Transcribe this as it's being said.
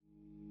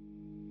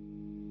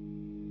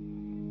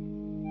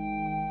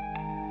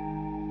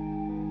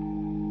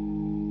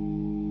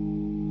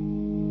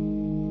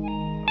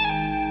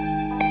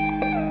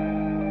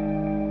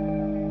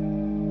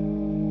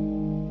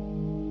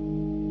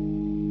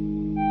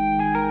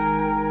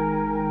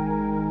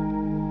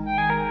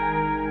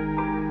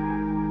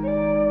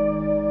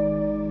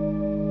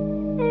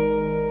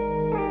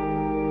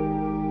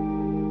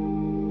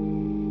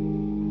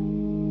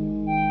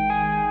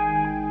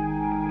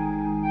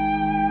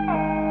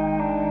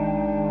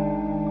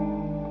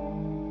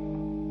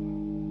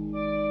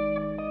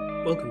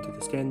Welcome to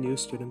the Scan News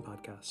Student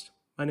Podcast.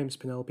 My name is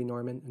Penelope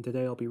Norman, and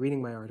today I'll be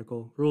reading my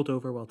article, Ruled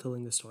Over While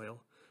Tilling the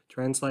Soil,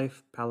 Trans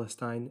Life,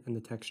 Palestine, and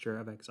the Texture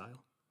of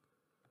Exile.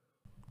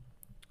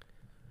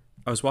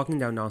 I was walking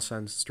down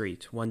Nausan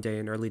Street one day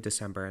in early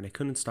December, and I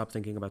couldn't stop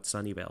thinking about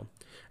Sunnyvale,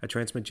 a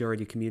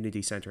trans-majority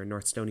community center in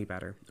North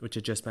Stoneybatter, which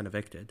had just been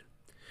evicted.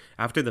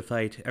 After the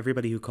fight,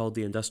 everybody who called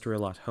the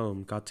industrial lot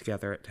home got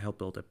together to help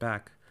build it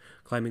back,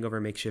 climbing over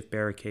makeshift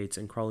barricades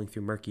and crawling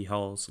through murky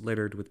halls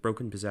littered with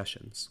broken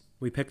possessions.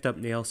 We picked up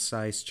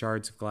nail-sized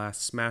shards of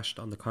glass smashed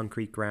on the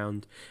concrete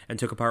ground and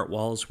took apart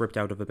walls ripped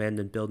out of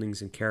abandoned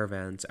buildings and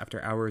caravans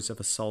after hours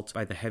of assault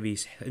by the heavy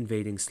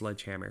invading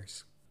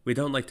sledgehammers. We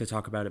don't like to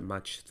talk about it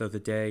much, though the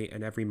day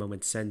and every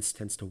moment since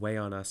tends to weigh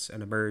on us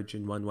and emerge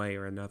in one way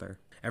or another.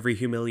 Every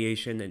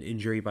humiliation and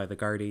injury by the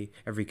Gardaí,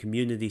 every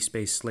community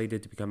space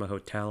slated to become a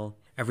hotel,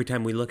 every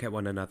time we look at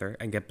one another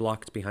and get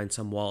blocked behind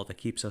some wall that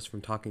keeps us from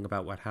talking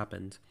about what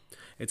happened.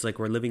 It's like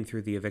we're living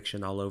through the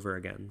eviction all over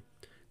again,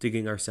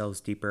 digging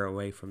ourselves deeper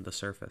away from the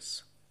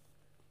surface.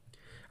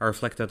 I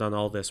reflected on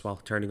all this while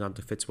turning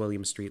onto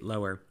Fitzwilliam Street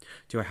Lower,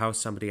 to a house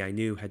somebody I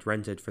knew had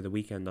rented for the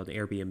weekend on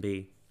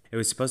Airbnb. It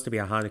was supposed to be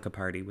a Hanukkah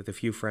party with a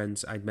few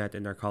friends I'd met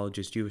in our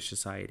college's Jewish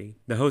society.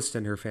 The host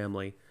and her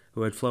family,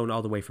 who had flown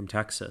all the way from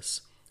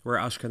Texas, were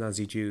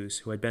Ashkenazi Jews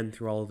who had been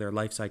through all of their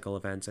life cycle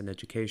events and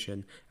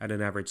education at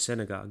an average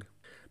synagogue.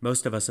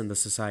 Most of us in the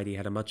society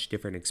had a much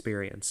different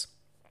experience.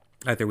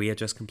 Either we had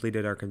just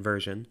completed our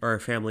conversion, or our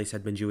families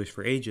had been Jewish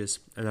for ages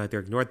and either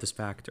ignored this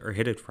fact or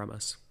hid it from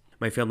us.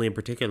 My family in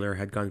particular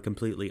had gone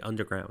completely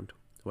underground,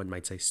 one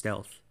might say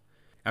stealth.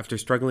 After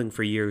struggling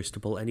for years to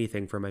pull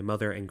anything from my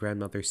mother and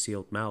grandmother's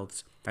sealed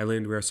mouths, I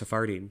learned we were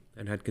Sephardim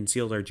and had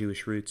concealed our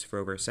Jewish roots for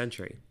over a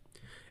century.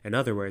 In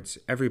other words,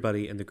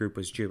 everybody in the group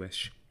was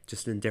Jewish,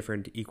 just in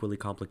different, equally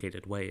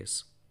complicated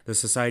ways. The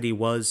society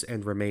was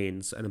and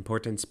remains an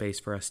important space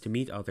for us to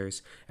meet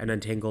others and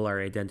untangle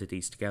our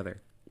identities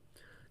together.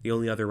 The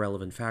only other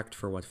relevant fact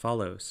for what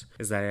follows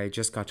is that I had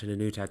just gotten a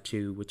new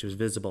tattoo which was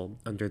visible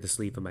under the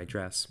sleeve of my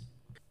dress.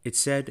 It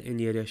said in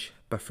Yiddish,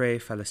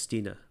 Befrei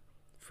Palestina,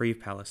 Free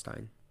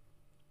Palestine.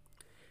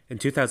 In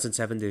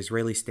 2007, the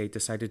Israeli state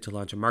decided to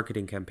launch a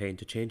marketing campaign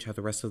to change how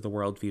the rest of the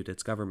world viewed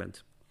its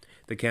government.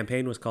 The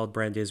campaign was called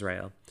Brand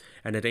Israel,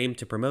 and it aimed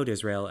to promote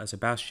Israel as a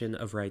bastion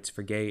of rights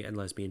for gay and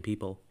lesbian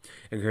people,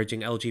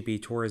 encouraging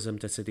LGBT tourism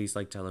to cities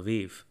like Tel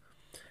Aviv.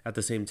 At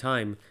the same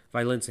time,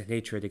 violence and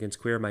hatred against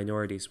queer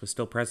minorities was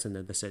still present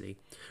in the city,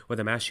 with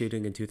a mass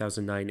shooting in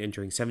 2009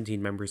 injuring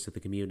 17 members of the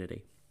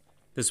community.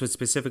 This was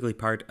specifically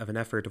part of an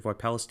effort of what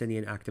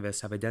Palestinian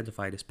activists have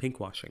identified as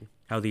pinkwashing,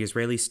 how the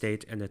Israeli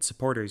state and its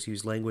supporters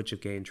use language of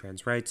gay and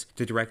trans rights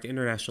to direct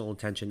international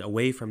attention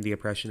away from the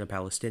oppression of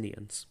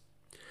Palestinians.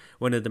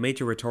 One of the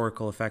major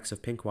rhetorical effects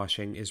of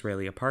pinkwashing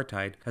Israeli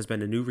apartheid has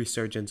been a new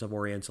resurgence of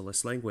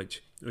Orientalist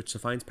language, which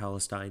defines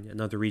Palestine and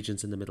other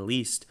regions in the Middle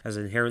East as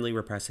inherently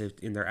repressive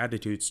in their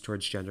attitudes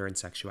towards gender and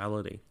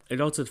sexuality.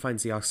 It also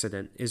defines the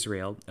Occident,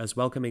 Israel, as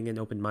welcoming and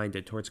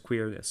open-minded towards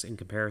queerness in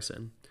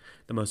comparison.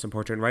 The most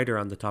important writer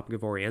on the topic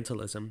of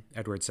Orientalism,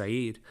 Edward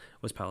Said,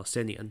 was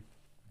Palestinian.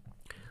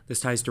 This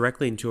ties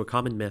directly into a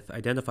common myth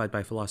identified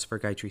by philosopher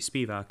Gayatri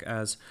Spivak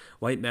as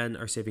white men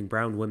are saving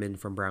brown women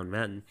from brown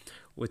men,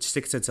 which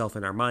sticks itself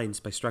in our minds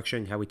by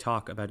structuring how we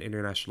talk about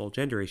international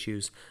gender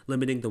issues,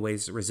 limiting the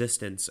ways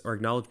resistance or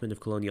acknowledgement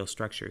of colonial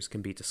structures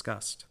can be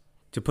discussed.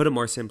 To put it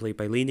more simply,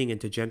 by leaning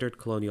into gendered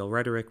colonial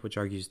rhetoric which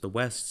argues the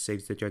West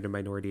saves the gender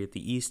minority of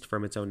the East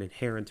from its own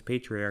inherent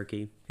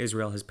patriarchy,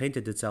 Israel has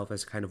painted itself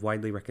as a kind of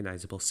widely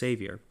recognizable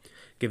savior,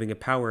 giving it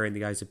power in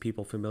the eyes of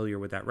people familiar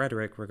with that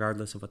rhetoric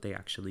regardless of what they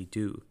actually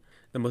do.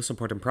 The most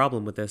important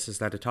problem with this is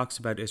that it talks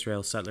about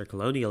Israel's settler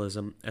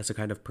colonialism as a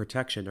kind of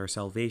protection or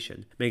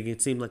salvation, making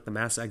it seem like the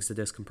mass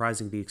exodus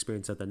comprising the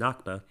experience of the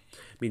Nakba,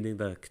 meaning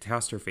the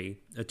catastrophe,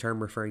 a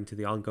term referring to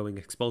the ongoing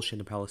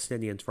expulsion of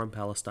Palestinians from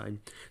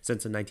Palestine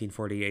since the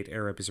 1948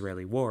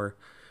 Arab-Israeli War,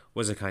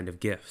 was a kind of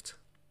gift.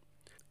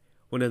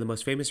 One of the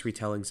most famous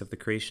retellings of the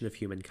creation of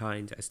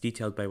humankind, as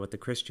detailed by what the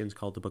Christians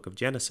call the Book of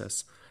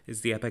Genesis,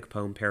 is the epic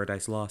poem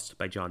Paradise Lost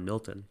by John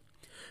Milton.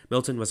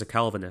 Milton was a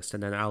Calvinist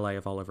and an ally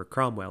of Oliver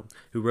Cromwell,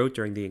 who wrote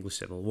during the English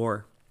Civil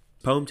War.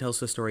 The poem tells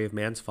the story of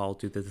man's fall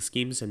due to the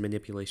schemes and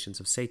manipulations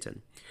of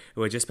Satan,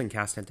 who had just been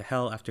cast into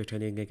hell after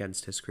turning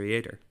against his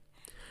creator.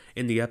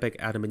 In the epic,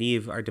 Adam and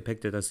Eve are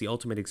depicted as the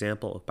ultimate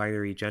example of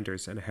binary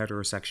genders and a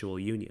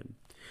heterosexual union.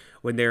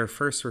 When they are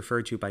first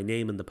referred to by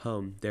name in the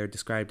poem, they are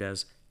described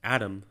as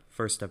Adam,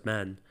 first of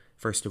men,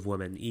 first of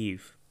woman,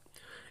 Eve.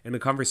 In a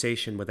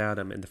conversation with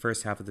Adam in the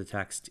first half of the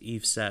text,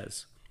 Eve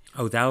says,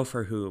 O thou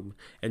for whom,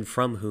 and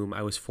from whom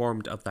I was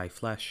formed of thy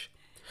flesh,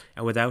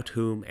 and without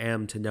whom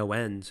am to no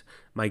end,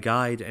 my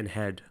guide and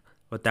head,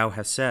 what thou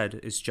hast said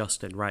is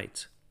just and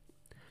right.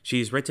 She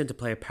is written to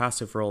play a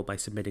passive role by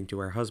submitting to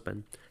her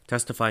husband,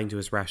 testifying to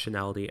his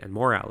rationality and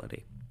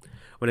morality.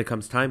 When it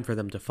comes time for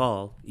them to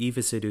fall, Eve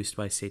is seduced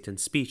by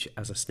Satan's speech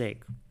as a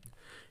snake.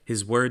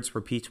 His words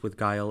repeat with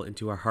guile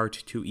into her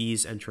heart to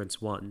ease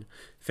entrance won,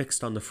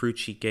 fixed on the fruit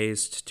she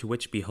gazed, to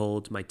which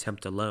behold might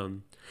tempt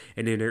alone,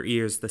 and in her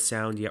ears the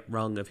sound yet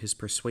rung of his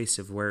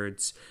persuasive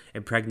words,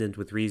 impregnant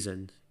with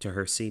reason, to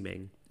her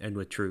seeming, and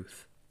with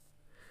truth.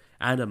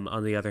 Adam,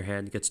 on the other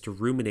hand, gets to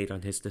ruminate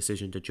on his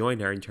decision to join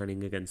her in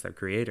turning against their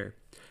creator,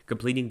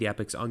 completing the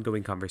epic's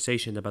ongoing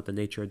conversation about the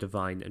nature of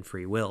divine and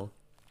free will.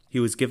 He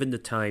was given the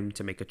time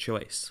to make a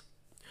choice.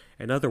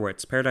 In other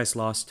words, Paradise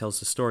Lost tells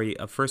the story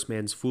of first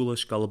man's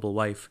foolish, gullible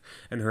wife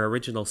and her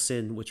original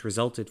sin, which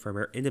resulted from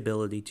her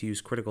inability to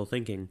use critical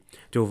thinking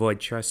to avoid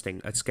trusting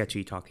a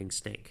sketchy talking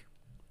snake.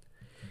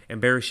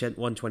 In Bereshit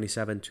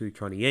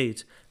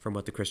 1:27-28, from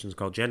what the Christians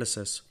call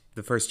Genesis,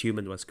 the first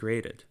human was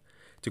created.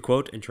 To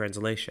quote in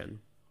translation,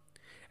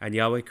 "And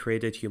Yahweh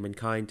created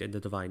humankind in the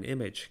divine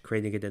image,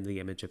 creating it in the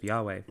image of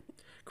Yahweh,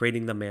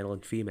 creating them male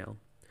and female.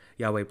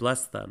 Yahweh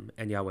blessed them,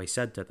 and Yahweh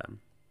said to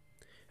them."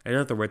 In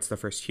other words, the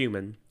first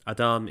human,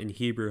 Adam in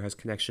Hebrew, has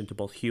connection to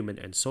both human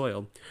and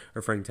soil,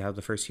 referring to how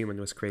the first human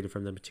was created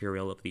from the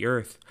material of the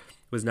earth,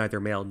 was neither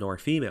male nor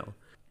female,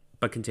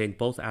 but contained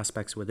both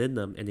aspects within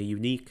them in a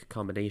unique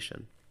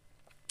combination.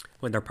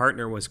 When their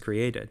partner was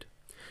created,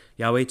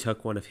 Yahweh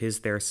took one of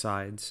their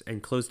sides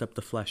and closed up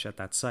the flesh at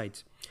that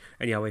site,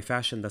 and Yahweh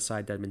fashioned the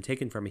side that had been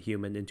taken from a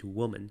human into a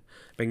woman,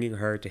 bringing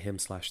her to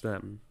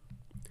him/them.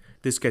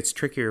 This gets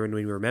trickier when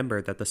we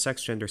remember that the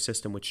sex-gender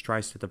system, which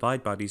tries to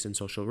divide bodies and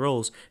social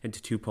roles into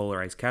two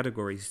polarized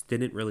categories,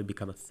 didn't really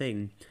become a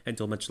thing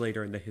until much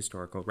later in the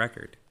historical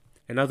record.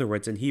 In other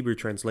words, in Hebrew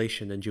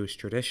translation and Jewish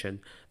tradition,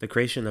 the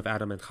creation of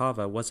Adam and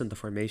Chava wasn't the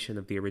formation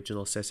of the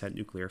original cishet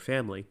nuclear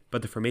family,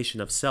 but the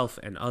formation of self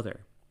and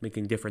other,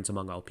 making difference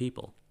among all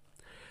people.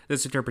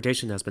 This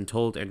interpretation has been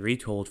told and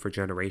retold for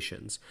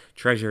generations,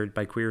 treasured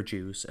by queer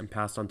Jews, and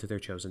passed on to their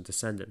chosen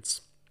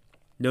descendants.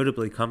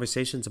 Notably,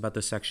 conversations about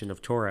this section of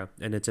Torah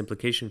and its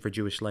implication for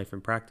Jewish life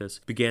and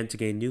practice began to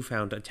gain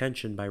newfound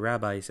attention by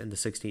rabbis in the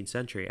 16th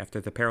century after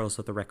the perils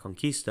of the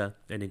Reconquista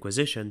and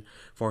Inquisition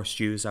forced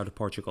Jews out of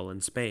Portugal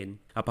and Spain,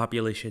 a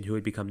population who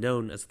would become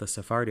known as the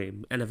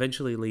Sephardim and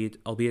eventually lead,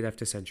 albeit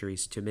after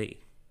centuries, to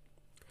me.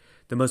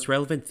 The most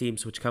relevant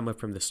themes which come up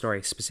from the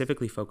story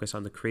specifically focus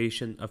on the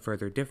creation of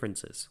further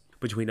differences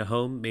between a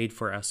home made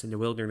for us in the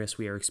wilderness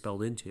we are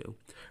expelled into,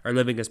 our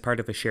living as part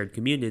of a shared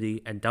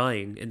community, and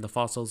dying in the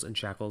fossils and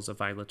shackles of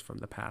violence from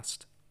the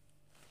past.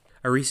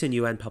 A recent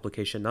UN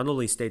publication not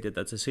only stated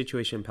that the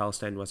situation in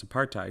Palestine was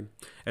apartheid,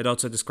 it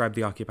also described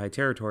the occupied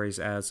territories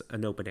as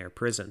an open-air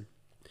prison.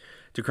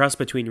 To cross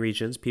between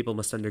regions, people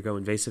must undergo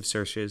invasive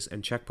searches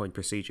and checkpoint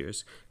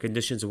procedures,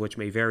 conditions of which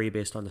may vary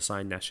based on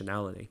assigned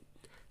nationality.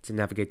 To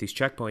navigate these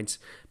checkpoints,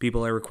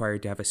 people are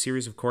required to have a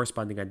series of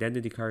corresponding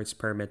identity cards,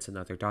 permits, and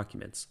other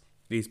documents.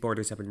 These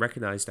borders have been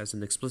recognized as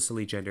an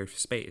explicitly gendered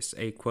space,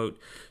 a, quote,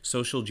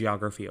 social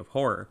geography of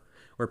horror,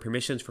 where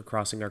permissions for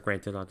crossing are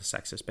granted on a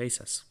sexist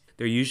basis.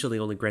 They're usually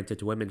only granted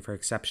to women for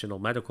exceptional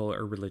medical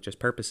or religious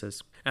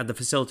purposes, and the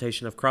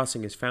facilitation of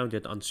crossing is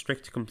founded on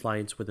strict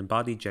compliance with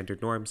embodied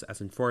gendered norms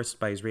as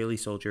enforced by Israeli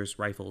soldiers'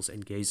 rifles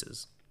and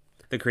gazes.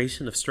 The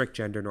creation of strict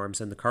gender norms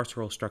in the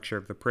carceral structure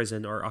of the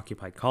prison or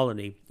occupied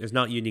colony is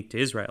not unique to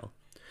Israel.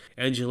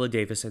 Angela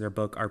Davis, in her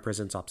book Are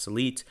Prisons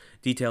Obsolete,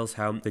 details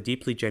how the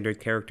deeply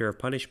gendered character of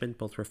punishment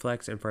both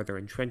reflects and further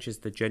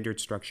entrenches the gendered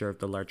structure of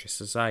the larger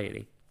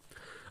society.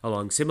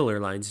 Along similar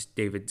lines,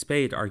 David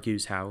Spade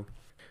argues how,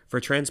 for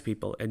trans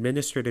people,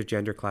 administrative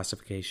gender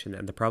classification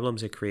and the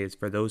problems it creates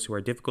for those who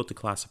are difficult to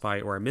classify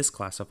or are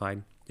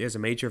misclassified is a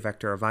major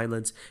vector of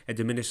violence and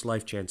diminished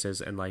life chances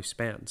and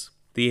lifespans.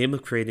 The aim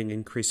of creating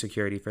increased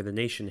security for the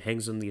nation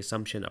hangs on the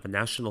assumption of a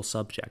national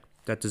subject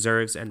that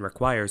deserves and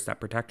requires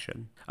that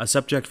protection, a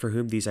subject for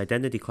whom these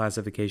identity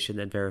classification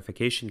and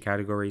verification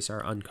categories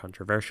are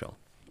uncontroversial.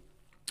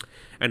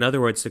 In other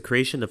words, the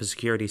creation of a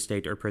security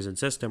state or prison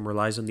system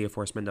relies on the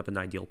enforcement of an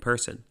ideal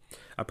person,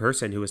 a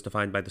person who is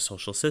defined by the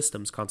social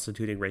systems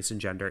constituting race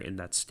and gender in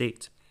that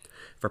state.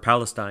 For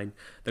Palestine,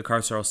 the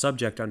carceral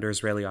subject under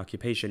Israeli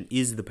occupation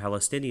is the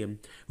Palestinian,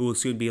 who will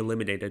soon be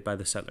eliminated by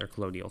the settler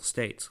colonial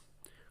state.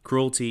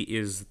 Cruelty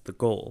is the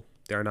goal.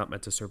 They are not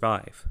meant to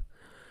survive.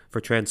 For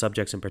trans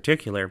subjects in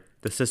particular,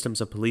 the systems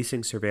of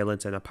policing,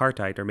 surveillance, and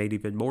apartheid are made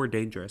even more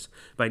dangerous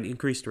by an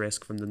increased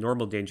risk from the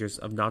normal dangers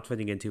of not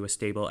fitting into a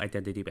stable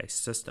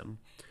identity-based system.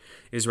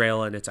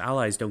 Israel and its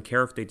allies don't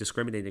care if they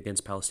discriminate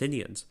against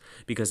Palestinians,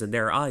 because in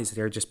their eyes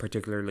they're just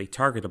particularly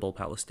targetable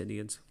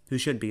Palestinians, who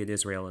shouldn't be in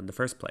Israel in the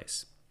first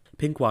place.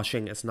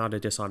 Pinkwashing is not a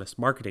dishonest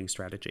marketing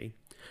strategy,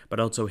 but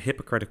also a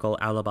hypocritical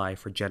alibi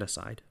for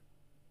genocide.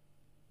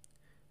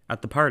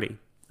 At the party,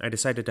 I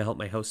decided to help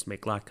my host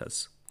make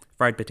latkes,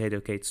 fried potato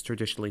cakes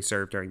traditionally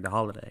served during the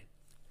holiday.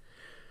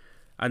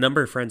 A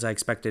number of friends I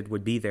expected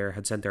would be there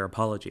had sent their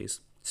apologies,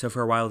 so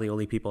for a while the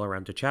only people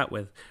around to chat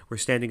with were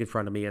standing in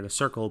front of me in a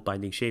circle,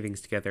 binding shavings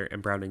together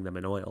and browning them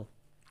in oil.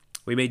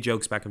 We made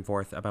jokes back and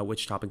forth about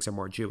which toppings are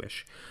more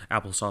Jewish,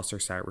 applesauce or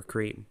sour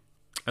cream.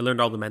 I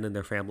learned all the men in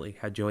their family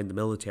had joined the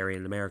military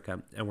in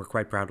America and were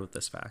quite proud of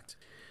this fact.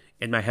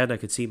 In my head, I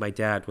could see my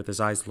dad with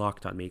his eyes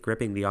locked on me,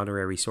 gripping the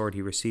honorary sword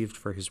he received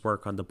for his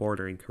work on the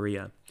border in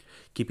Korea,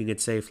 keeping it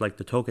safe like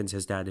the tokens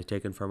his dad had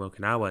taken from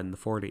Okinawa in the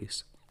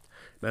 40s.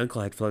 My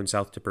uncle had flown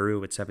south to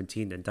Peru at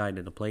 17 and died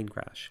in a plane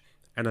crash,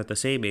 and at the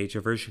same age,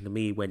 a version of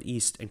me went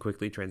east and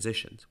quickly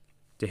transitioned.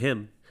 To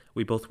him,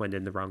 we both went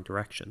in the wrong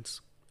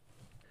directions.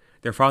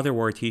 Their father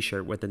wore a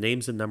t-shirt with the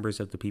names and numbers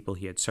of the people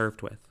he had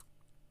served with.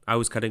 I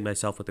was cutting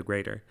myself with a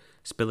grater,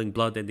 spilling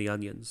blood in the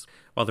onions,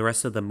 while the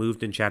rest of them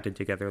moved and chatted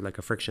together like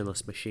a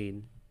frictionless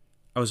machine.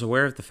 I was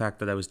aware of the fact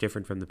that I was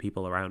different from the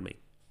people around me.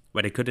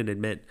 What I couldn't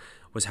admit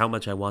was how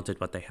much I wanted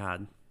what they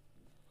had.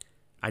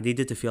 I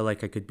needed to feel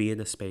like I could be in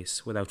a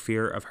space without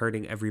fear of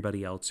hurting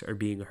everybody else or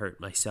being hurt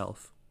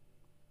myself.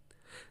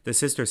 The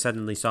sister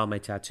suddenly saw my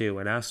tattoo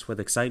and asked with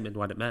excitement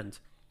what it meant.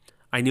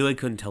 I knew I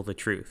couldn't tell the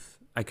truth.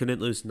 I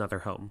couldn't lose another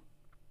home.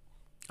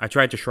 I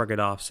tried to shrug it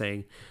off,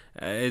 saying,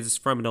 "It's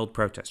from an old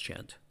protest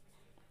chant."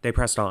 They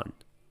pressed on,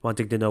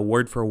 wanting to know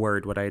word for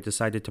word what I had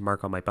decided to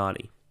mark on my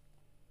body.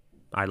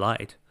 I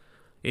lied.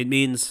 It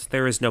means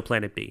there is no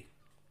planet B.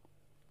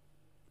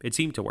 It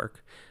seemed to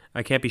work.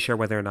 I can't be sure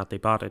whether or not they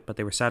bought it, but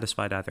they were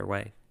satisfied either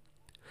way.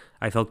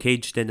 I felt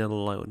caged in and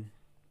alone.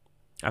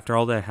 After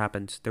all that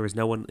happened, there was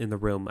no one in the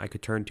room I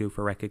could turn to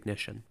for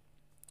recognition.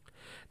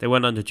 They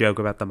went on to joke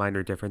about the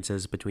minor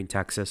differences between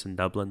Texas and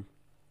Dublin.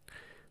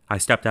 I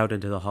stepped out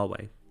into the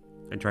hallway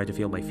and tried to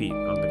feel my feet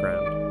on the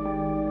ground.